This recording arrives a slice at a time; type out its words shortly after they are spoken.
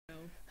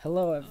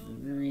Hello, Oh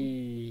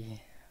no.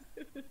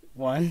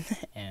 everyone,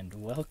 and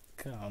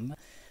welcome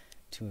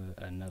to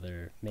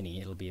another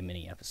mini. It'll be a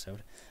mini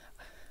episode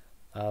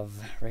of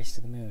Race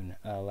to the Moon.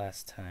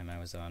 Last time I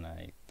was on,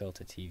 I built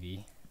a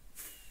TV.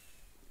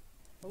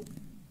 Oh,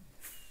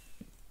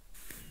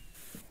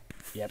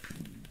 Yep.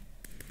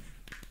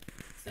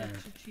 And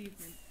such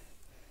achievement.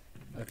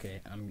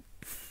 okay,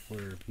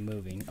 we're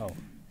moving. Oh,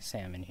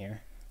 Sam in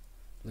here.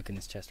 Look in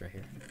this chest right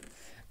here.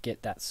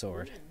 Get that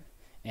sword, Oh,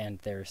 and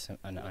there's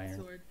an what iron.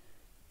 sword?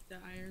 The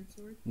iron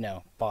sword No,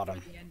 or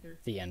bottom. the ender?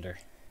 The ender.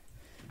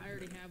 I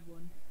already have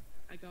one.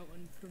 I got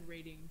one from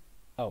raiding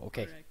Oh,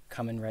 okay. RX.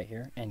 Come in right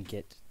here and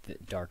get the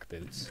dark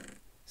boots.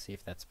 See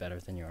if that's better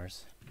than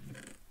yours.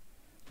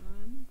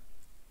 Um,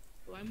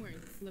 well, I'm wearing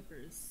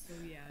slippers, so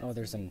yeah, Oh,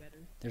 it's gonna be better.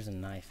 there's a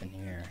knife in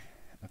here.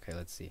 Okay,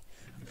 let's see.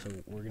 So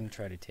we're gonna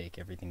try to take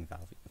everything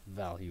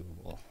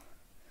valuable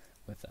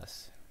with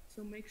us.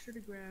 So make sure to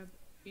grab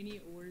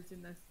any ores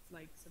unless it's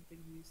like something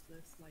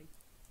useless. Like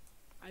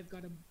I've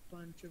got a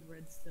bunch of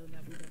redstone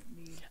that we don't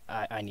need,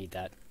 I need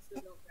that. so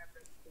don't grab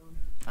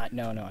redstone.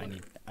 No, What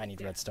I need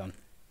stack? redstone.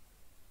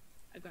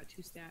 I've got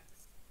 2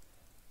 stacks.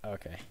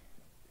 Okay.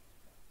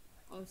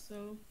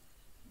 Also,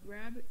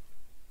 grab.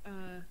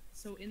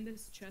 So in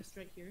this chest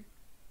right here.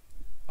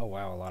 Oh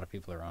wow, a lot of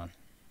people are on.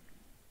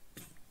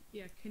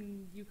 Yeah,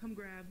 can you come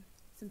grab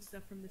some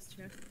stuff from this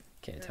chest?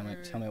 Okay, There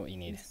tell are me what you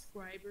need.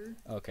 inscriber.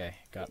 Okay,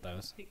 got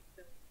those.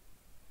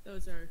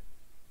 Those are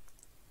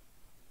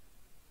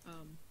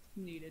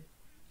needed.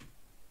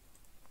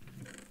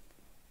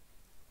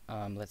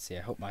 Let's see.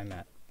 I hope my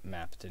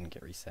map didn't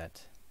get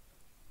reset.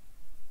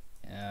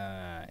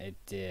 It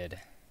did.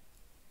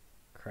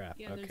 Crap.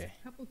 Yeah, there's Okay.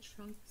 a couple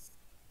chunks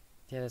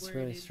Yeah, that's where it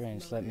really is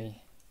strange. Let loaded,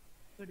 me.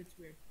 but it's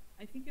weird.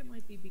 I think it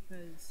might be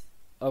because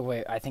Oh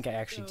wait, I think I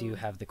actually do so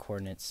have the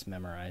coordinates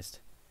memorized.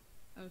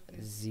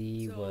 okay.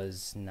 Z So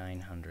was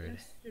 900.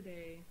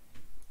 yesterday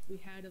we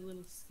had a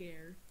little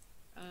scare.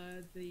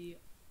 The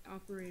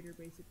operator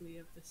basically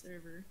of the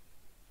server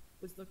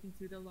was looking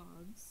through the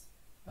logs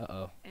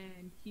Uh-oh.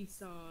 and he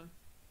saw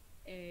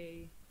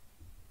a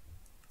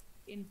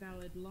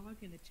invalid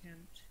login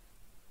attempt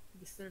to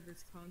the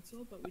server's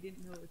console, but we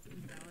didn't know it was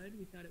invalid.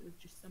 We thought it was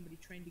just somebody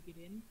trying to get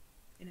in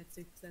and had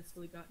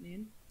successfully gotten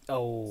in.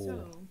 Oh.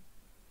 So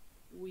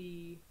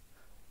we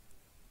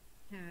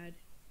had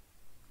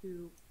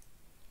to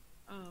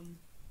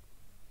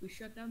we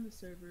shut down the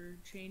server,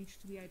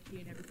 changed the IP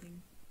and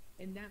everything,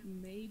 and that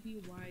may be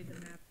why the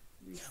map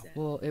reset.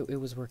 Well, it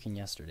was working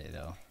yesterday,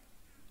 though.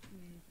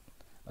 Mm,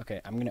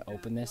 Okay, I'm gonna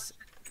open this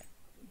watch it.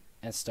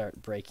 and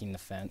start breaking the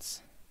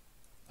fence.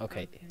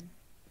 Okay. Okay.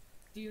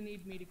 Do you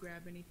need me to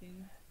grab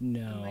anything?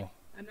 No.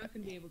 I'm not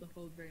gonna be able to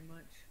hold very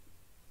much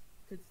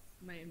because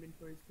my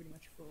inventory is pretty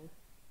much full.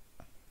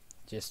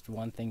 Just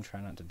one thing, try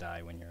not to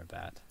die when you're a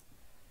bat.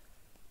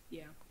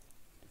 Yeah.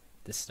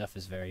 This stuff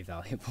is very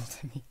valuable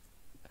to me.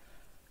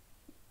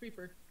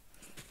 Creeper.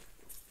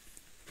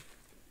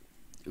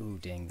 Ooh,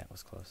 dang, that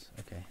was close.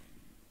 Okay.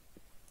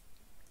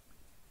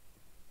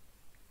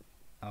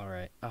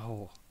 Alright.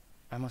 Oh,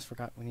 I almost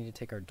forgot we need to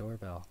take our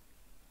doorbell.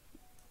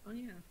 Oh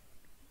yeah.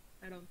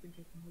 I don't think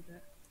I can hold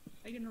that.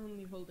 I can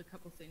only hold a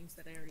couple things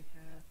that I already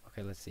have.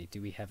 Okay, let's see.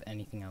 Do we have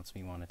anything else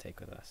we want to take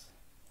with us?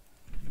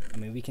 I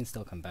mean, we can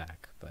still come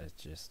back, but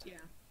it's just...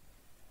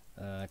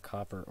 Yeah.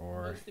 Copper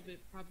ore. Most of it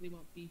probably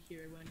won't be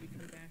here when we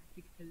come back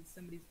because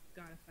somebody's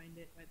gotta find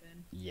it by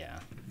then. Yeah.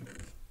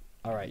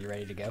 Alright, you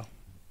ready to go?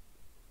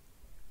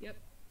 Yep.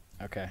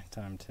 Okay,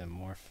 time to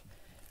morph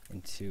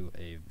into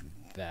a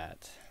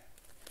bat.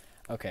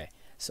 Okay,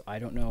 so I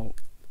don't know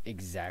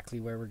exactly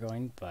where we're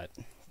going, but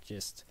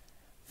just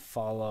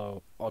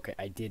follow. Okay,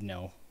 I did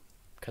know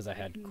because I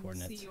had can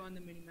coordinates. see you on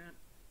the mini map.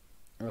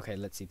 Okay,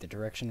 let's see. The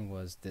direction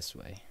was this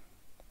way.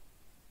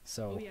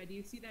 So, Oh yeah, do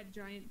you see that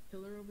giant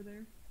pillar over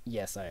there?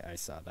 yes, I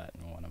saw that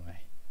in one of my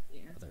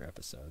Yeah. other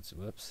episodes.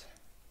 Whoops.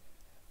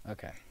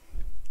 Okay.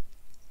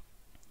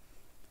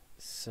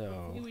 So,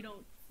 Hopefully we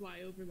don't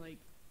fly over like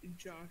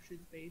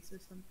Josh's base or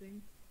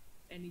something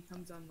and he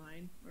comes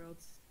online or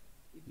else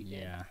you'd be dead.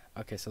 yeah.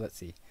 Okay, so let's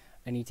see.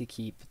 I need to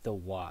keep the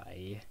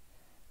Y.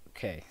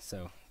 Okay,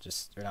 so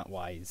just, or not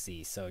Y,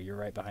 Z. So you're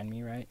right behind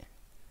me, right?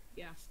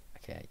 Yeah.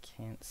 Okay, I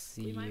can't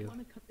see We might you.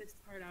 want to cut this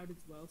part out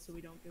as well so we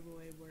don't give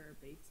away where our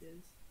base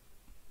is.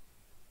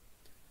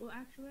 Well,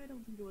 actually, I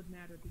don't think it would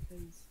matter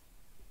because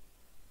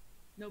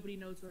nobody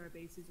knows where our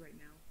base is right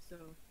now. So,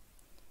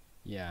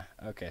 Yeah,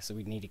 okay, so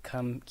we need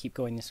to keep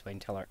going this way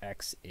until our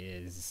X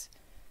is,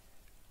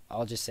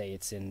 I'll just say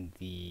it's in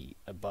the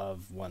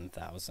above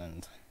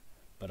 1,000,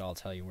 but I'll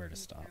tell you where to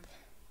stop. okay.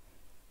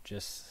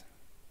 Just,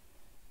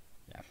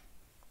 yeah.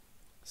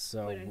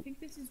 So, Wait, I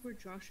think this is where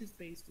Josh's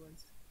base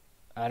was.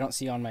 I don't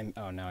see on my,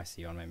 oh, now I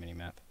see you on my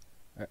mini-map.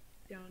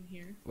 Down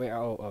here. Wait,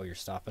 oh, you're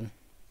stopping?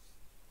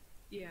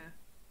 Yeah.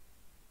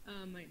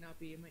 Might not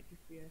be. It might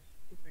just be a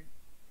different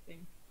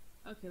thing.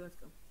 Okay, let's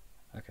go.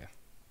 Okay.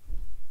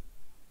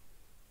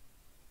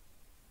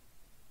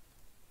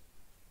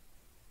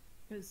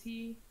 Because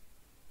in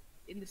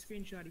the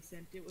screenshot he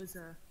sent,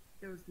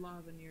 there was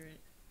lava near it,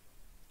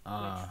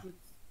 Ah, which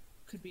was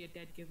could be a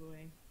dead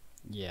giveaway.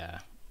 Yeah.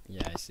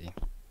 Yeah, I see.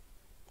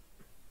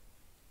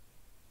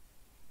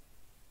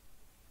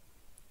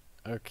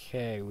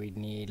 Okay, we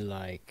need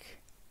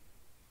like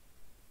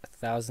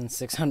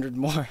 1,600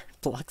 more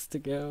blocks to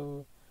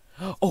go.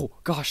 Oh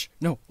gosh,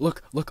 no!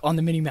 Look, look on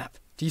the mini map.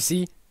 Do you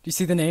see? Do you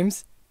see the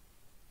names?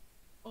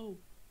 Oh,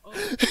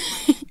 oh.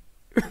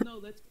 No,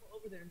 let's go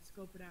over there and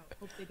scope it out.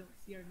 Hope they don't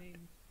see our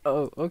names.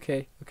 Oh,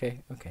 okay,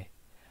 okay, okay.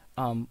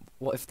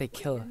 What if they Wait,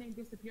 kill? your name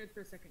disappeared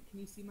for a second. Can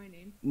you see my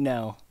name?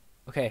 No.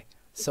 Okay,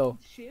 so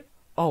Shift,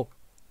 oh,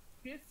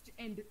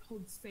 and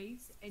hold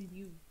space, and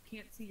you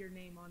can't see your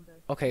name on the.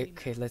 okay, mini map.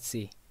 okay. Let's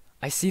see.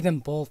 I see them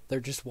both. They're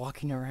just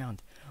walking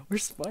around. We're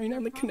spying They're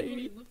on the probably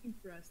Canadian. looking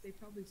for us. They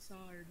probably saw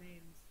our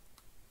names.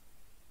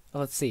 Oh,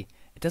 let's see.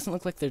 It doesn't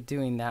look like they're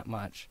doing that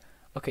much.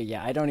 Okay,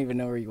 yeah, I don't even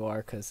know where you are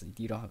because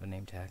you don't have a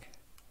name tag.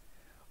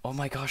 Oh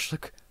my gosh,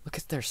 look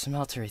at their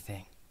smeltery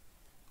thing.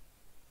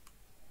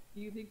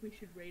 Do you think we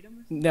should raid them?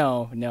 Or something?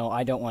 No, no,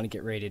 I don't want to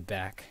get raided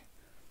back.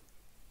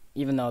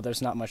 Even though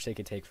there's not much they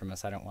could take from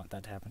us, I don't want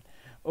that to happen.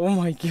 Oh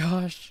my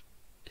gosh.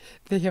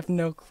 They have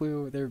no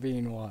clue they're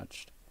being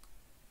watched.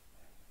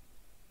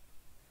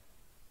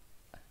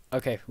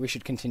 Okay, we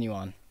should continue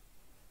on.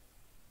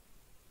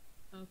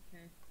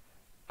 Okay.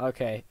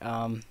 Okay,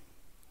 I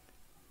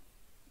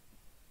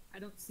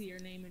don't see your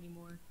name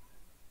anymore.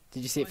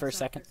 did you see Oh, it I for a saw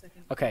second? Yeah.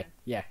 Okay,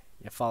 yeah,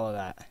 follow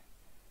that.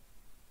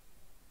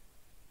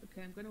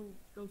 Okay, I'm gonna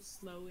go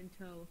slow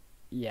until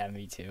Yeah,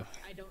 me too.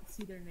 I don't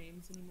see their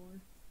names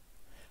anymore.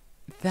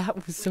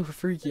 That was so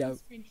freaky out.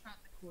 Let's screenshot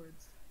the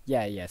cords.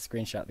 Yeah,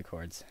 screenshot the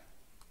cords.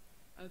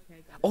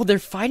 Okay, got it. Oh, they're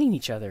fighting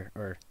each other,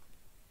 or...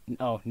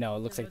 Oh, no, it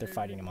looks No, like they're they're-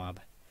 fighting a mob.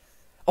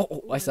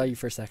 Oh, I saw you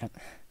for a second.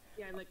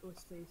 Yeah, I let go of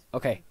space.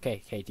 Okay,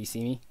 do you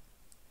see me?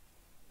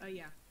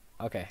 Yeah.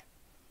 Okay.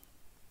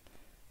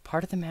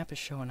 Part of the map is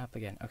showing up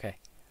again. Okay.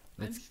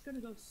 I'm Let's... just gonna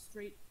go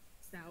straight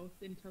south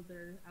until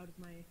they're out of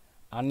my.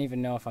 I don't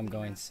even know if I'm Yeah.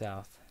 going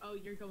south. Oh,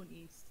 you're going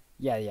east.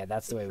 Yeah,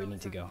 that's the way we Show need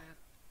us to on the go. map.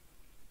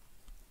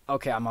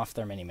 Okay, I'm off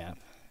their mini-map.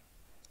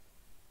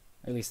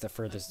 Or at least the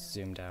furthest Okay.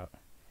 zoomed out.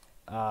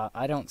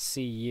 I don't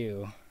see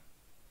you.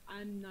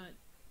 I'm not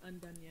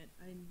undone yet.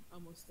 I'm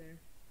almost there.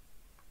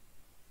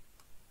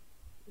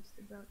 Just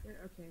about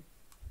there. Okay.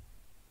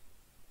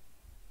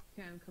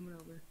 Okay, I'm coming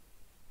over.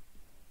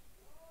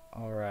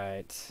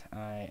 Alright,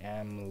 I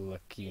am You see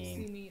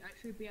looking. me? I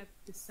should be at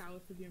the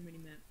south of your mini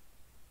map.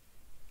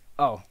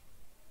 Oh.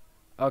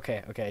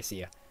 Okay, I see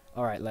you.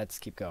 Alright, let's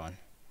keep going.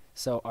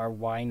 So our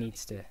Y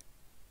needs to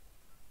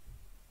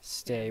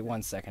stay... Yeah.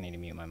 1 second, I need to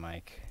mute my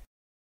mic.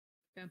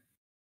 Okay.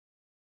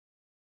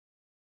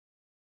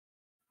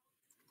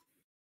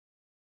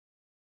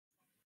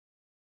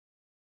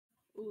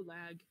 Ooh,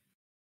 lag.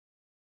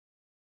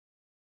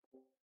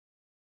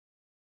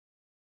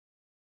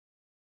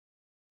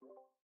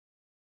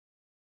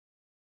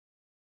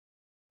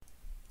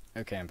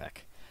 Okay, I'm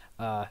back.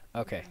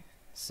 Okay,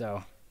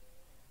 so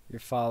you're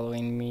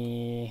following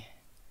me.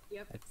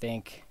 Yep. I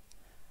think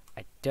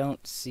I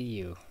don't see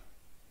you.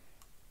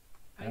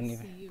 I I don't see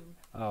even- you.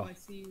 Oh, I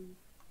see you.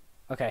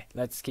 okay,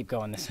 let's keep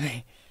going this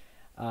way.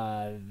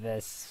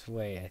 This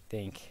way, I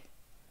think.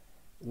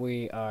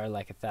 We are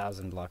like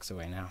 1,000 blocks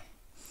away now.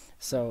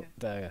 So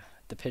Okay.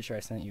 the picture I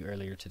sent you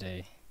earlier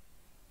today,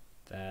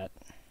 that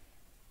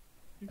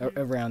Mhm.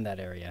 around that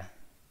area.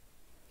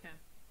 'Kay.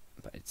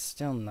 But it's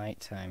still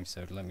nighttime,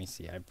 so let me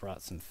see. I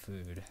brought some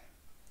food.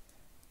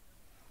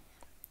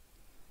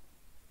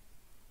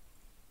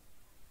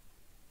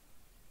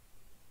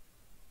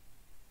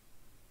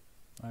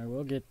 I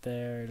will get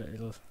there.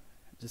 It'll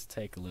just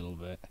take a little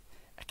bit.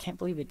 I can't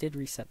believe it did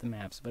reset the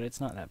maps, but it's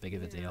not that big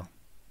of a Yeah. deal.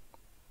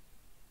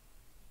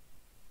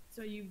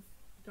 So you've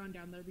gone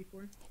down there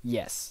before?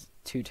 Yes,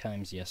 2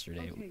 times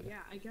yesterday. Okay,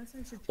 yeah, I guess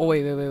I should. Oh tell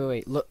wait, you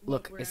wait. Look,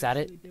 what we're is that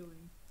it? actually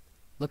doing.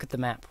 Look at the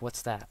map.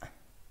 What's that?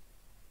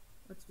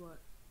 That's what.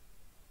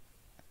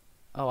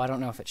 Oh, I don't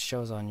know if it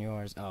shows on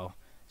yours. Oh,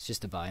 it's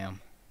just a biome.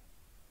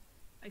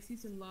 I see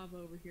some lava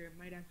over here. It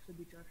might actually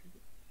be Josh's.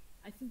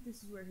 I think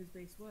this is where his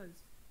base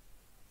was.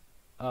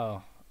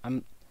 Oh,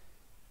 I'm...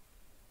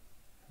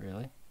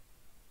 Really?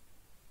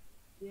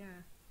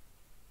 Yeah.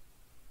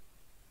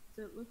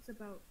 So it looks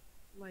about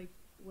like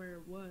where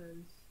it was.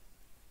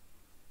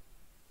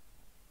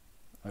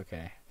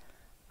 Okay.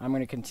 I'm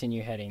gonna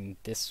continue heading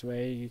this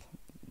way.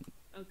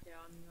 Okay,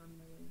 on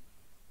my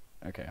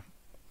way. Okay.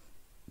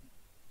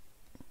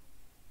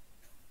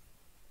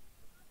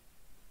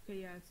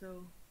 Okay, yeah.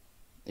 So.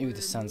 Ooh, we're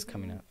the sun's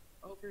coming moving up.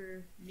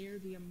 Over near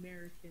the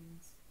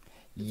Americans. 'Cause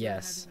they're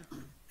Yes. having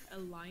an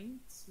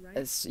alliance, right?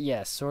 It's,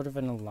 yeah, sort of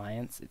an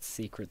alliance. It's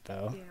secret,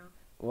 though. Yeah.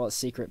 Well, it's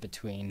secret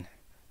between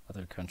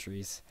other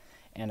countries.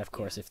 And, of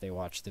course, Yeah. if they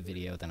watch the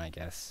video, then I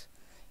guess,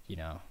 you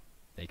know,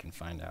 they can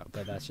find out.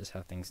 But that's just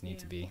how things need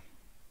to Yeah. be.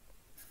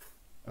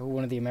 Oh,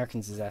 one of the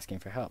Americans is asking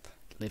for help.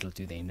 Little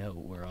do they know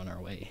we're on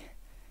our way.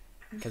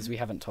 Because we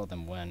haven't told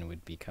them when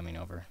we'd be coming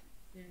over.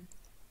 Yeah.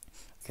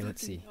 Okay,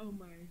 let's see. Oh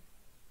my.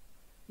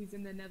 He's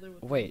in the nether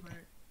with Wait.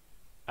 Heart.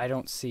 I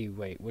don't see.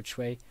 Wait, which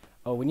way?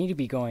 Oh, we need to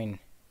be going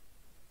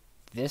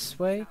this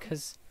way? South.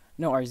 Because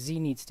No, our Z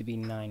needs to be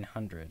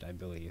 900, I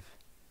believe.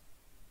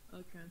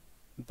 Okay.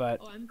 But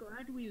Oh, I'm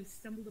glad we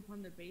stumbled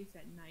upon their base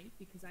at night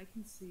because I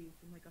can see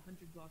from like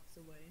 100 blocks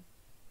away.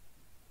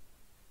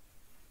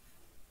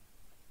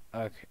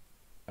 okay,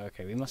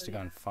 okay, we must So have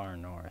yeah. gone far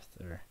north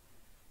or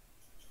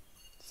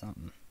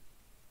something.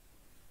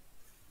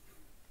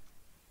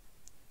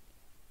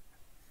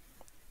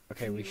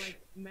 Okay, Can we you like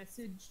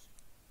message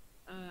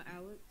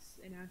Alex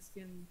and ask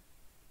him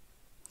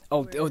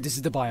Oh, where this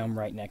is the biome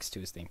right next to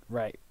his thing.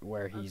 Right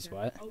where he's okay.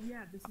 what? Oh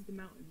yeah, this is the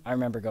mountain. I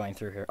remember going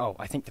through here. Oh,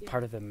 I think the Yeah.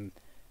 part of them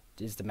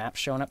is the map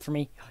showing up for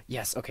me?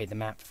 Yes, okay, the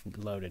map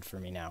loaded for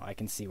me now. I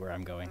can see where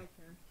I'm going.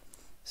 Okay.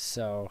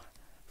 So,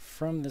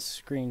 from the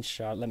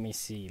screenshot, let me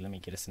see. Let me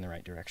get us in the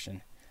right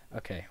direction.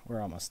 Okay, we're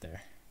almost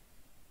there.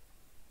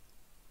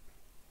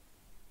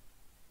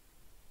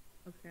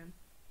 Okay.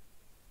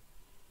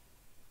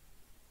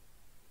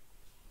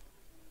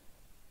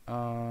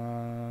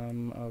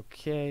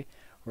 Okay,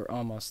 we're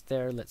almost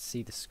there. Let's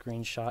see the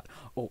screenshot.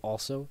 Oh,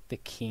 also, the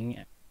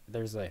king,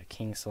 there's a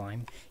king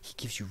slime. He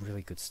gives you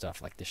really good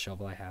stuff. Like the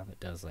shovel I have, it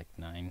does like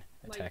 9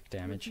 attack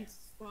damage. Like,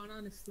 spawn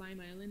on a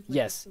slime island. Like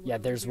Yes, the yeah,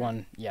 over there's here?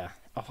 one. Yeah.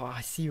 Oh,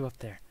 I see you up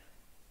there.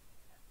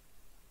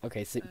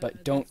 Okay, so, but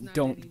There's don't, not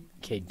don't, any-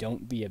 okay,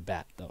 don't be a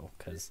bat, though,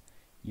 because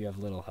you have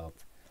little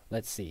health.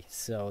 Let's see.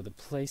 So, the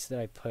place that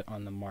I put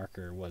on the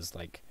marker was,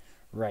 like,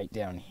 right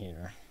down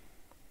here.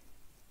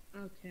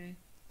 Okay.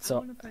 I So,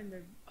 want to find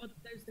their. Oh,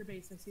 there's their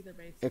base. I see their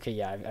base. okay,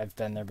 yeah, I've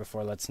been there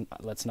before. Let's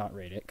not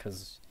rate it,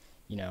 because,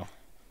 you know.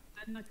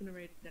 I'm not gonna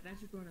rate that. I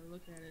just want to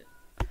look at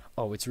it.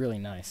 Oh, it's really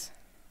nice.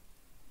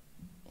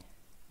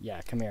 Yeah,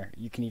 come here.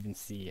 You can even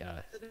see,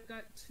 So they've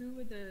got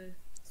 2 of the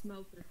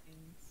smelter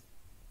things.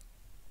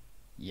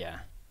 yeah.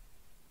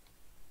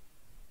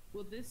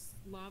 Will this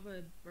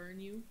lava burn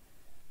you?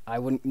 I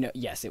wouldn't, no,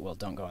 yes, it will.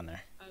 Don't go in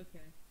there.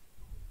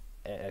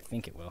 Okay. I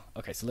think it will.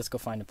 Okay, so let's go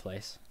find a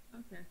place.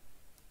 Okay.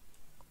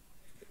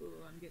 Ooh,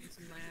 I'm getting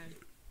some lag.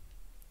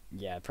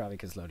 Yeah, probably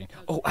because loading.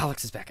 Okay. Oh,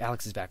 Alex is back.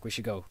 Alex is back. We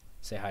should go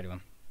say hi to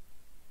him.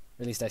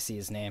 Or at least I see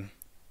his name.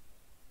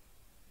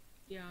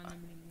 Yeah, I'm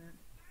naming that.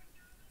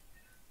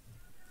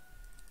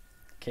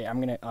 Okay, I'm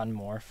gonna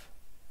unmorph.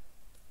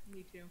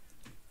 Me too.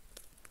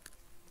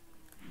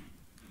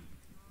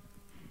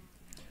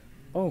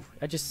 Oh,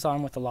 I just saw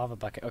him with the lava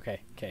bucket.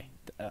 Okay, okay,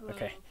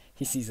 okay. Hello.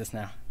 He sees us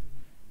now.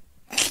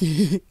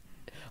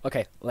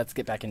 Okay, let's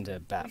get back into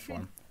bat We should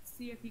form.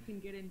 see if he can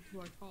get into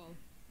our call.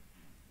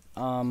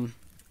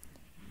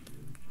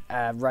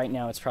 Right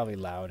now it's probably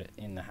loud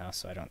in the house,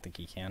 so I don't think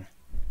he can.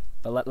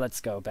 But let's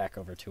go back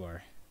over to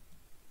our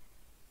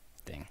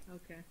thing.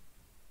 Okay.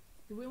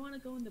 Do we want to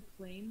go in the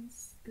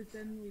plains? Because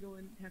then we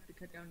don't have to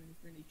cut down as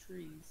many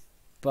trees.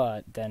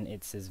 But then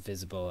it's as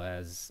visible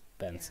as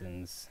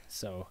Benson's,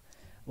 so...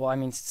 Well, I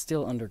mean, it's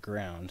still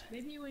underground.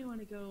 Maybe we want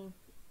to go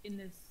in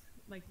this,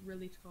 like,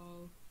 really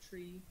tall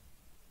tree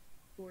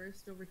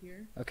forest over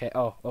here. Okay,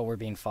 oh, we're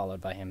being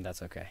followed by him.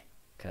 That's okay.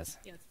 Cause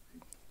Yeah, it's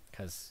fine.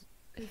 Because,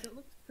 Because it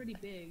looks pretty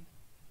big.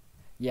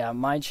 yeah,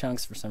 my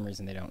chunks, for some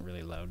reason, they don't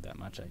really load that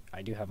much.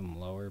 I do have them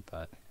lower,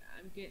 but...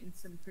 I'm getting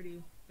some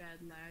pretty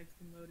bad lag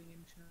from loading in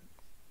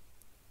chunks.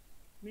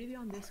 Maybe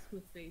on this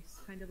cliff face,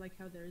 kind of like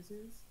how theirs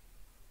is.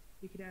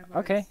 We could have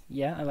ours Okay,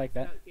 yeah, I like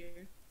that. out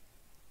here.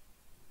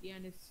 Yeah,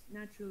 and it's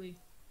naturally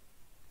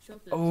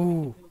sheltered. So Oh.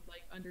 we can build,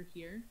 like, under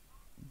here.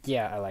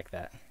 Yeah, I like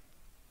that.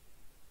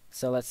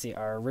 So let's see,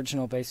 our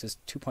original base is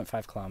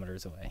 2.5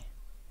 kilometers away.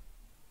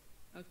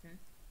 Okay.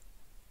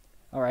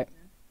 Alright.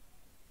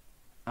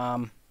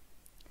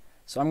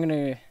 So I'm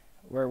gonna...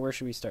 Where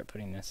should we start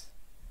putting this?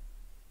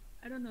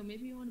 I don't know.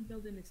 Maybe you want to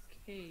build in this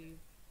cave.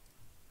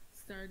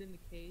 Start in the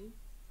cave,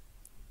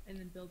 and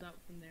then build out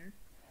from there.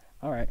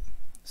 Alright,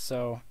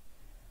 so...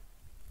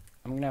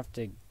 I'm gonna have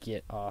to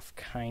get off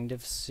kind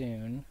of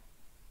soon.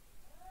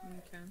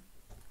 Okay.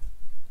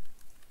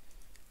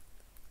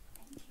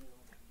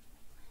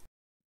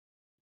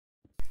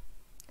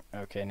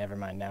 Okay, never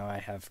mind. Now I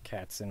have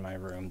cats in my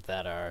room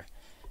that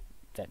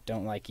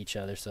don't like each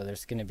other, so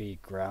there's gonna be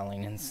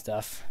growling and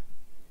stuff.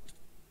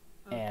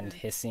 And Okay.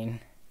 hissing.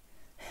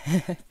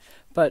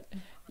 But,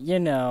 you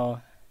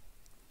know,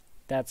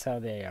 that's how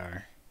they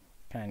are.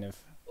 Kind of.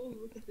 Oh,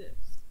 look at this.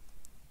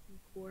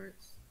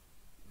 Quartz,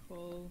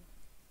 coal,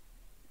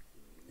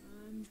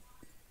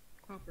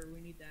 copper. We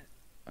need that.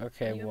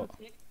 Okay, Do you well, have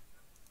a pick?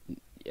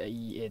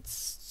 it's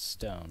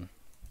stone.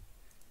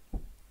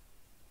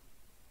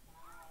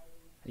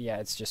 Yeah,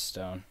 it's just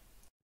stone.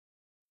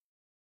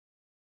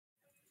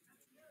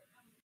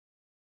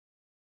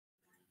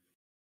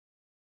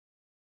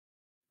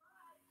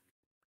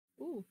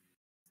 Ooh,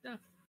 stuff.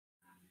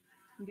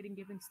 I'm getting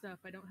given stuff.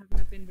 I don't have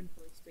enough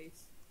inventory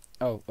space.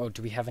 Oh,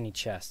 do we have any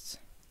chests?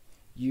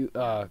 You, good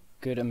I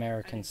didn't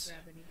Americans.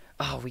 grab any.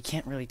 Oh, we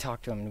can't really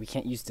talk to him, and we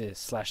can't use the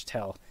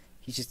 /tell.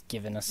 He's just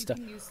giving us You stuff.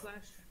 can use slash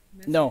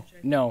message. No, I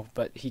think. no,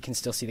 but he can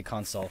still see the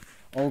console.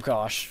 Oh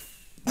gosh.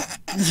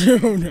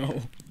 Oh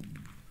no.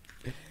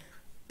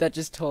 That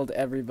just told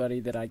everybody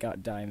that I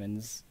got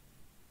diamonds.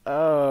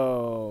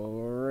 Oh,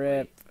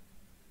 rip.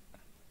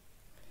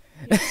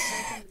 Yeah,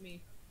 don't come to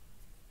me.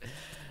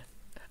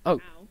 Oh,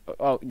 Ow.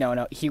 oh, no,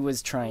 no, he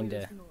was Oh, trying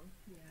you're to. just gonna-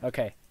 Yeah.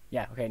 Okay,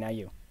 yeah, okay, now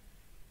you.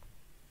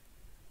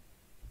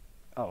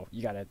 Oh,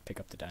 you gotta pick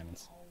up the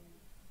diamonds. Oh.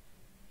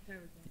 There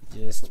we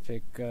go. Just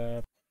pick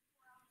up.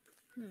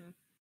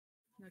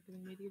 Not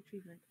giving me the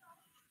achievement.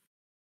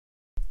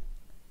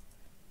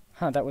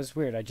 Huh, that was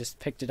weird. I just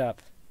picked it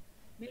up.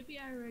 Maybe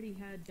I already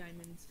had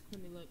diamonds.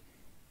 Let me look.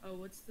 Oh,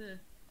 what's the...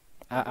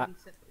 I, already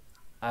set it?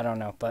 I don't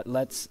know, but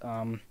let's,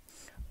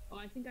 Oh,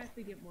 I think I have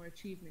to get more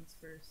achievements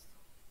first.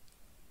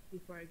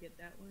 Before I get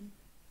that one.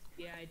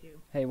 Yeah, I do.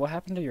 Hey, what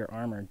happened to your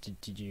armor?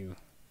 Did you...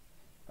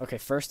 Okay,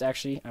 first,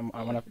 actually, I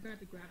Oh, wanna... I forgot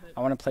to grab it.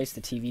 I want to place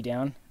the TV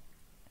down.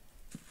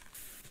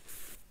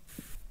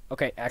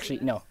 Okay, actually,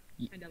 no.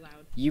 Kinda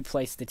loud. You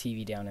place the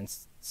TV down and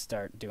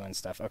start doing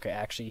stuff. Okay,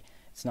 actually,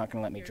 it's not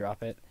going to let me Here.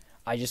 drop it.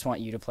 I just want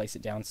you to place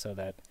it down so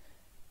that...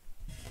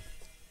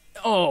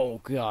 Oh,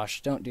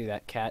 gosh, don't do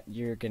that, cat.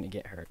 You're going to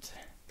get hurt.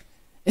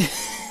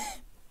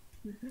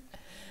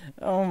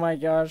 Oh, my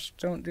gosh,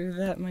 don't do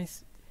that,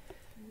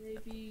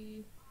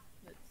 Maybe...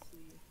 Let's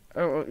see.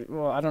 Oh,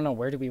 well, I don't know.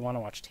 Where do we want to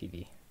watch TV?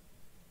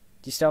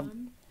 Do you still have...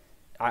 Um,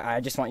 I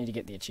just want you to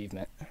get the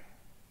achievement.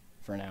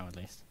 For now, at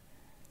least.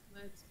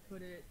 let's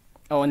put it...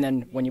 Oh, and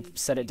then when you maybe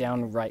set it here.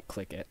 down,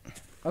 right-click it.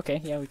 Okay,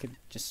 yeah, we could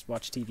just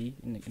watch TV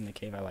in the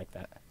cave. I like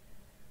that.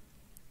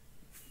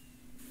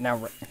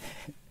 Now,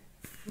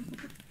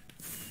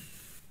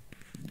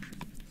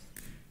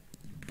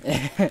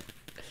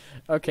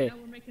 okay. Now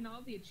we're making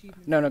all the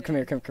achievements. No, today. come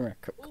here, come here.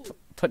 Ooh,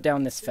 Put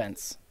down this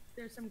fence.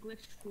 there's some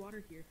glitched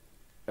water here.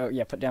 Oh,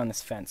 yeah, put down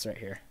this fence right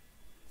here.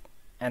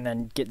 And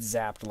then get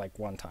zapped like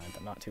one time,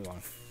 but not too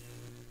long.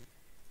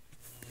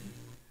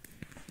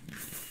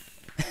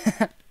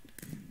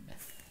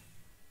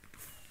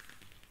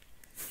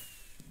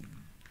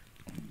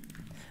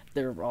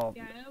 They're all...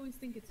 Yeah, I always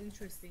think it's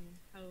interesting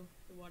how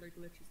the water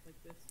glitches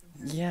like this.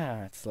 Sometimes.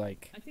 Yeah, it's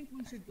like... I think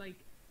we should, like,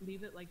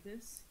 leave it like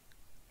this.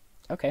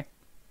 Okay.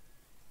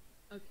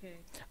 Okay.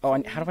 Oh,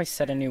 and so how do I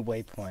set a new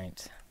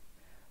waypoint?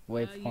 you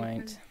Waypoint.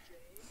 press J.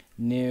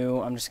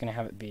 New. I'm just going to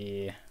have it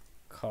be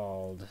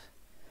called...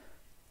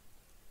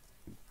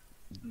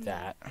 No,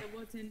 that. It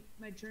wasn't,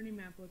 my journey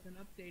map wasn't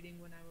updating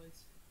when I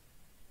was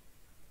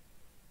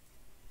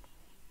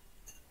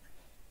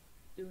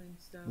doing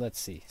stuff. Let's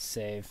see.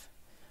 Save.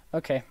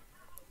 Okay.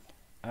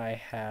 I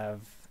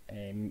have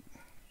a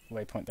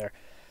waypoint there.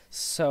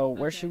 So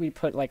where Okay. should we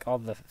put like all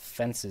the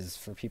fences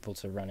for people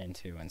to run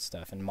into and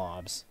stuff and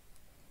mobs?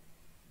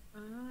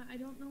 I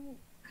don't know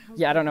how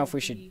Yeah, I don't good know it'll if we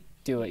should be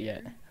do it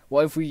yet. here.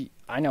 Well, if we...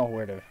 I know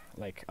where to...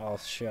 Like, I'll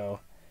show...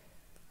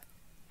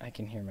 I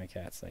can hear my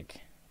cats like...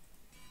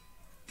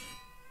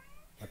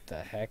 What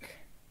the heck?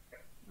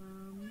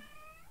 Um,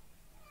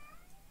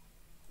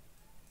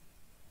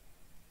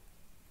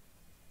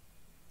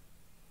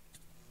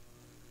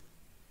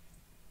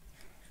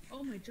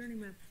 oh, my journey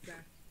map's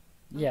back.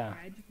 Yeah. Okay,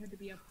 I just had to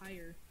be up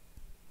higher.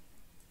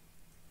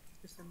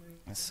 For some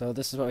reason. So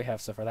this is what we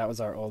have so far. That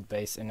was our old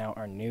base, and now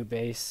our new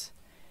base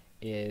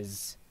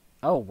is...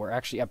 Oh, we're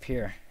actually up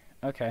here.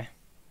 Okay.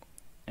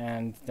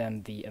 And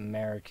then the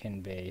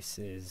American base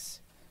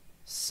is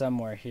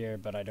somewhere here,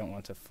 but I don't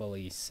want to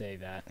fully say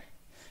that.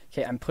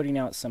 Okay, I'm putting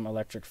out some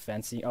electric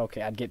fencing.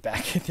 Okay, I'd get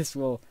back. This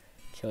will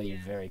kill you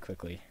Yeah. very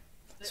quickly.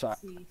 Let's So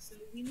see. So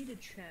we need a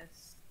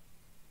chest,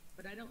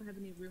 but I don't have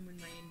any room in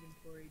my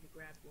inventory to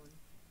grab one.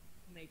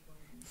 Make one.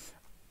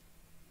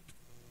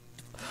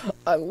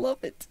 I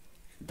love it.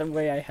 The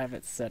way I have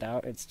it set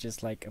out, it's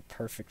just like a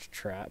perfect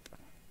trap.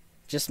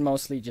 Just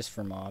mostly just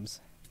for mobs.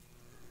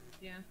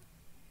 Yeah.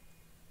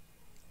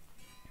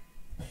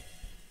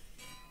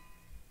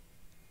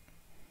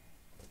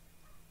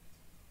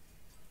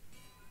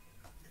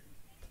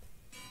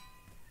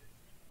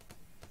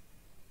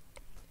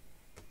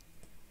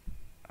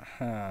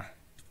 Huh.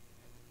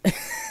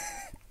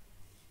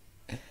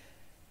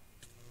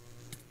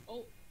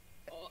 Oh,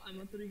 I'm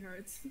on 3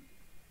 hearts.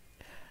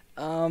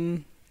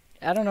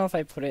 I don't know if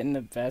I put it in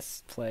the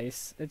best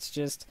place. It's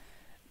just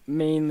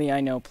mainly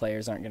I know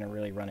players aren't going to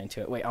really run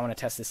into it. Wait, I want to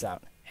test this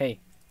out. Hey,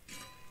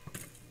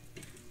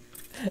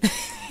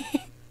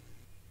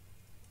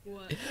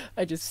 What?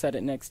 I just set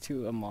it next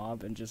to a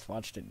mob and just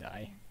watched it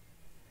die.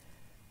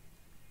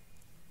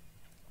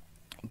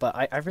 But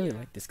I really Yeah.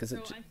 like this because So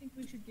it... I think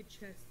we should get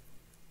chests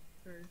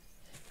first.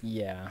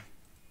 Yeah.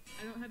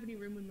 I don't have any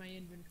room in my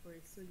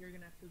inventory, so you're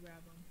gonna have to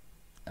grab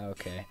them.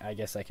 Okay, I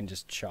guess I can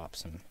just chop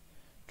some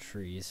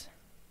trees.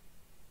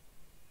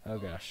 Oh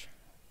gosh.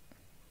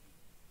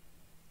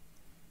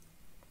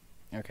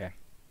 Okay.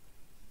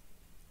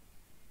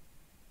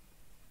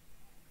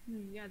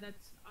 Yeah,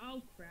 that's...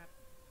 Oh, crap.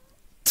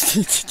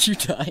 Did you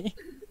die?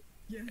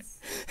 Yes.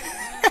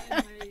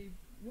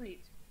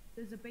 Wait,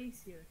 there's a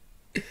base here.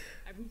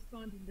 I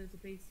respawned and there's a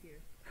base here.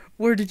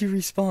 Where did you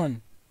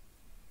respawn?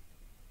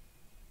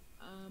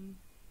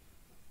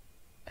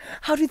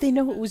 How did they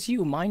know it was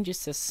you? Mine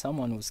just says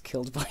someone was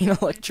killed by an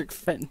electric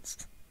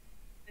fence.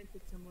 I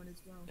hit someone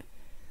as well.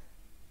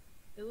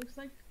 It looks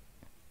like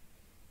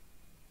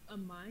a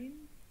mine.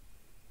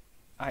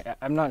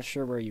 I'm not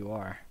sure where you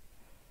are.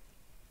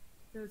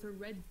 There's a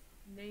red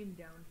name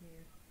down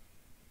here.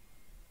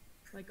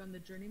 Like on the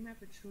journey map,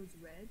 it shows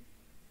red,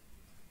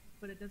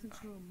 but it doesn't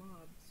show a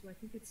mob, so I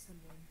think it's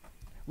someone.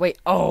 Wait,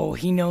 oh,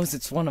 he knows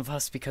it's one of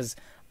us because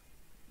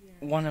Yeah.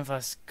 one of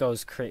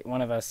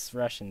us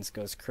Russians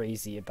goes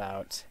crazy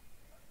about.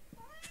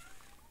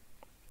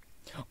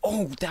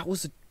 Oh, that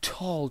was a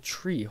tall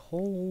tree.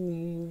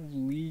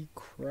 Holy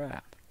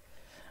crap.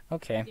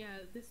 Okay. Yeah,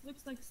 this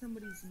looks like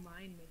somebody's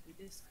mine, maybe.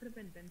 This could have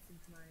been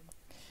Benson's mine.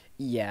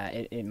 Yeah,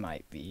 it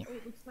might be. Oh,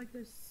 it looks like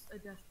there's a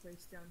death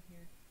place down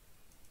here.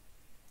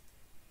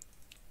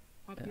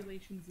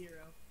 Population 0.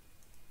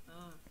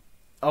 Ah.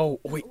 Oh,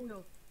 There's wait.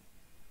 oil.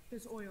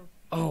 There's oil.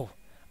 Oh,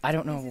 I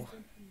don't know.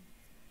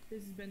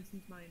 This is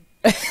Benson's mine.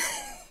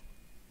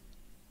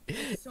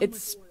 So It much oil.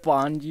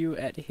 spawned you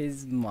at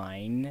his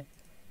mine.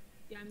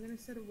 Yeah, I'm gonna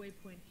set a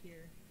waypoint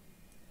here.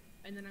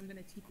 And then I'm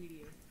gonna TP to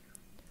you.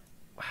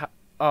 How?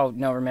 Oh,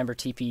 no, remember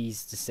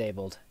TP's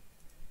disabled.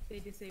 They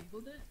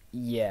disabled it?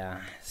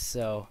 Yeah,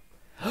 so...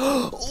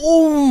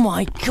 Oh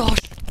my gosh!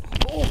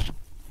 Oh!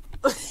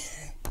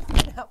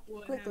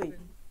 What Quickly.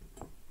 happened?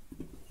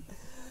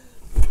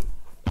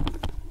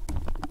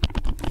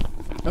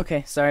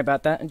 Okay, sorry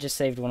about that. I just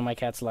saved one of my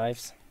cat's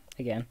lives.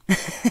 Again.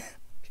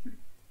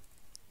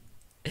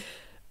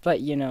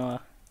 But, you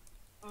know,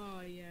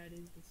 Oh, yeah, it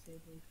is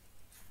disabled.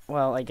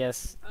 well, I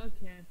guess...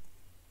 Okay.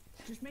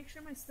 Just make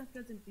sure my stuff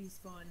doesn't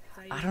despawn.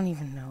 I don't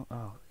even know...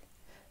 Oh.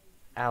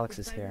 Alex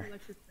is here.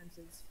 Electric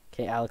fences.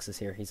 Okay, Alex is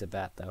here. He's a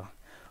bat, though.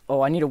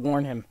 Oh, I need to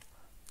warn him.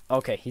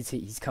 Okay,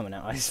 he's coming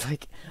out. I was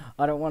like,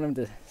 I don't want him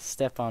to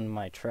step on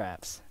my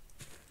traps.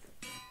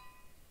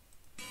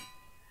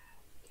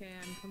 Okay,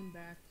 I'm coming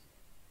back.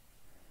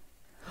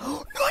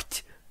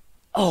 What?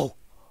 Oh!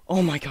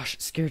 Oh my gosh,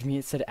 it scared me.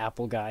 It said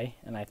apple guy,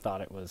 and I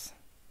thought it was...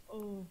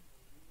 Oh.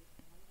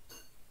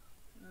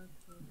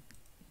 Okay.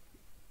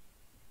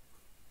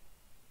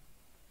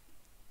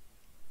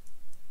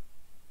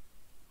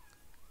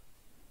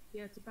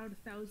 Yeah, it's about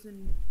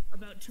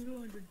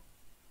 200,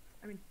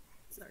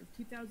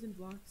 2,000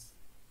 blocks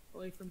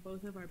away from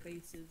both of our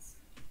bases.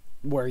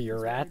 Where you're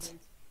Sorry, at? base.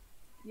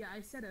 Yeah,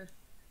 I said a...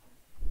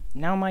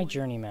 Now my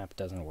journey map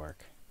doesn't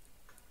work.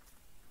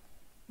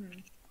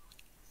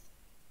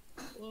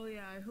 Well,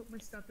 yeah, I hope my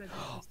stuff doesn't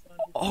despawn.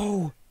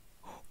 Oh!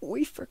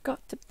 We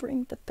forgot to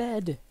bring the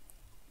bed.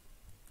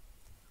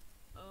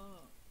 Oh,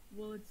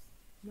 well, it's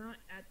not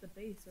at the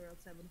base, or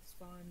else I would have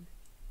spawned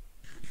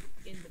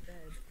in the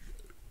bed.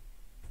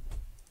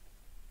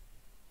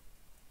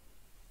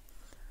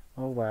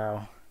 Oh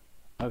wow.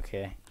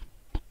 Okay.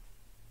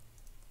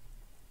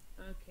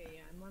 Okay,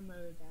 yeah, I'm on my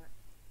way back.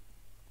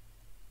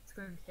 It's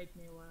gonna take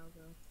me a while,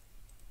 though.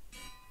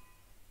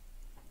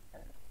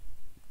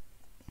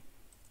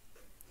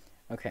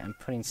 Okay, I'm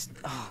putting...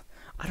 Oh,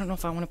 I don't know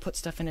if I want to put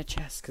stuff in a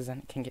chest, because then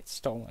it can get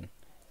stolen.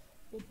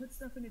 We'll put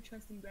stuff in a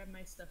chest and grab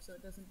my stuff so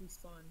it doesn't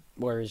despawn.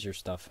 Where is your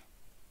stuff?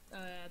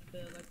 At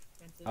the electric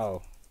fences.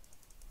 Oh.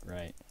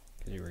 Right.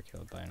 Because you were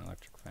killed by an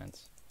electric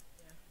fence.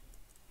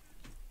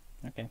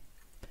 Yeah. Okay.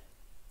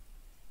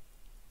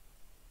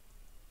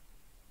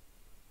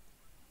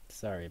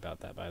 Sorry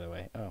about that, by the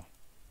way. Oh.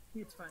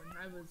 It's fine,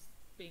 I was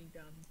being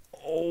dumb.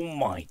 Oh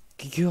my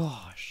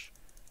gosh!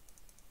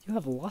 You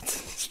have lots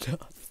of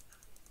stuff.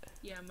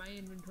 Yeah, my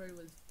inventory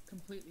was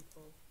completely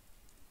full.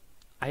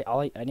 I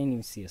didn't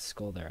even see a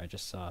skull there. I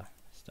just saw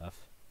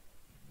stuff.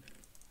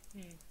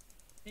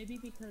 Maybe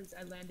because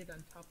I landed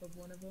on top of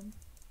one of them,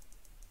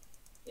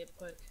 it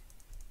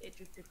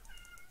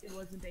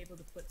wasn't able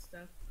to put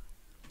stuff.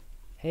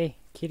 Hey,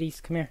 kitties,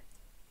 come here.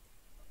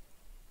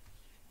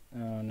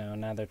 Oh no,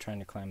 now they're trying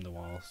to climb the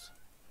walls.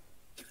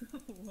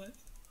 What?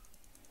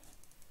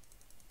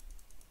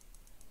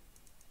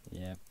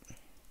 Yep.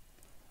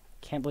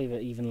 Can't believe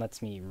it even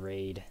lets me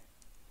raid.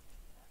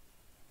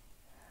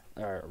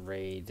 Or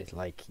raid,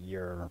 like,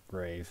 your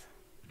grave.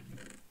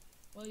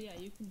 Well, yeah,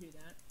 you can do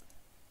that.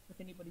 With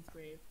anybody's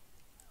grave.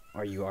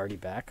 Are you already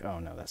back? Oh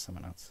no, that's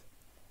someone else.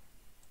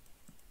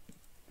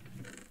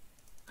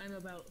 I'm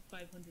about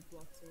 500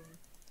 blocks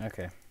away.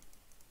 Okay.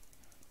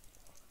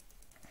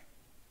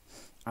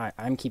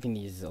 I'm keeping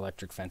these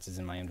electric fences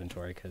in my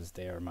inventory because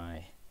they are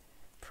my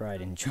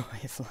pride and joy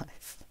of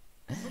life.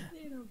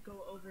 Hopefully I don't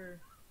go over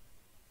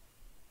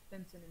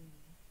Benson and...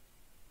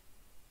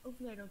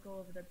 Hopefully I don't go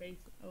over their base.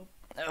 Oh.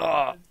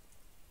 Ugh.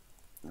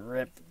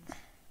 Rip.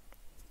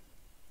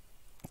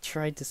 I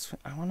tried to swim.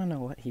 I want to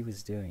know what he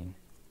was doing.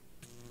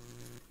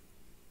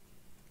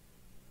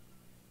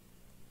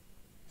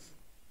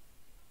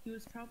 He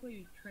was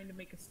probably trying to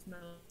make a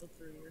smell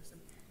through or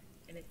something.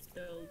 And it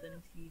spilled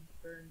and he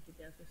burned to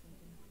death or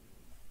something.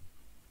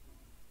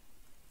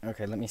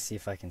 Okay, let me see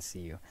if I can see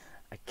you.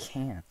 I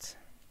can't.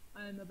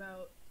 I'm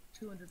about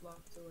 200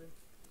 blocks away.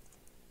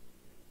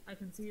 I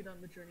can see it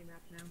on the journey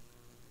map now.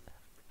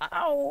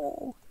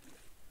 Ow!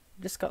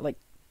 Just got, like,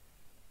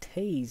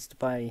 tased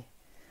by...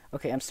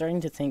 Okay, I'm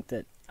starting to think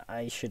that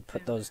I should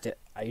put those...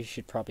 I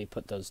should probably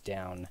put those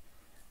down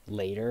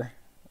later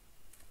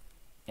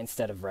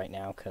instead of right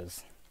now,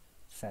 because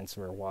since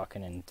we're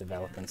walking and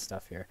developing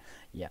stuff here,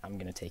 yeah, I'm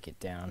gonna take it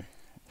down.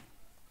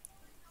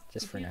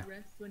 Just for you now. can't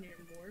rest when you're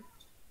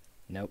morphed,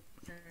 Nope.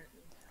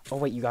 apparently. Oh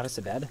wait, you got us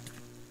a bed?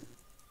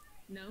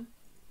 No?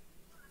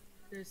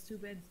 There's 2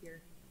 beds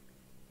here.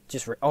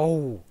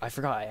 Oh, I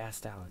forgot I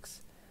asked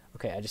Alex.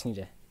 Okay, I just need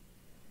to...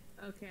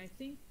 Okay, I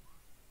think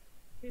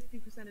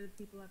 50% of the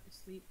people have to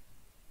sleep.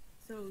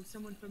 So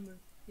someone from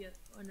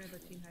another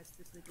team has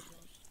to sleep as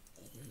well.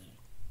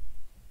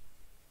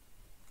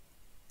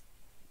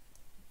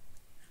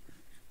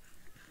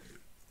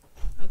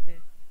 Okay.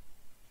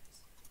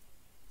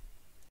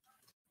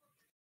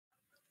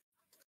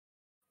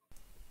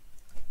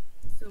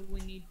 So we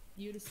need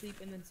you to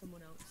sleep and then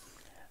someone else.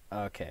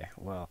 Okay,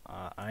 well,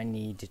 I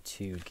need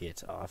to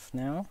get off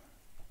now.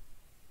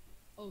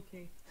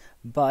 Okay.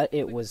 But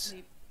it Quick was...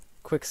 sleep.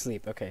 Quick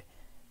sleep, okay.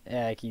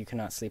 You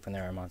cannot sleep when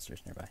there are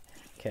monsters nearby.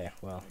 Okay,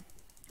 well...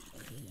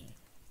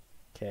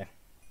 Okay.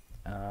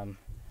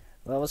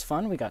 Well, it was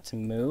fun. We got to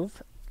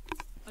move.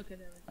 Okay,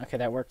 there. Okay,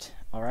 that worked.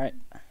 Alright.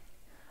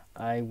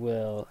 I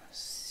will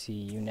see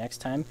you next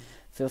time.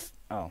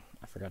 Oh,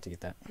 I forgot to get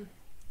that.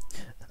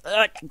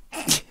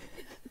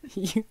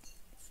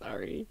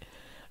 Sorry.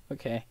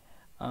 Okay.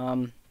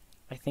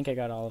 I think I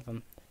got all of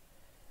them.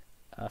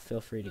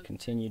 Feel free to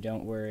continue.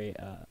 Don't worry.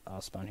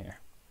 I'll spawn here.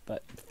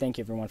 But thank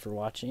you everyone for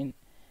watching, and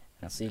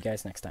I'll see you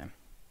guys next time.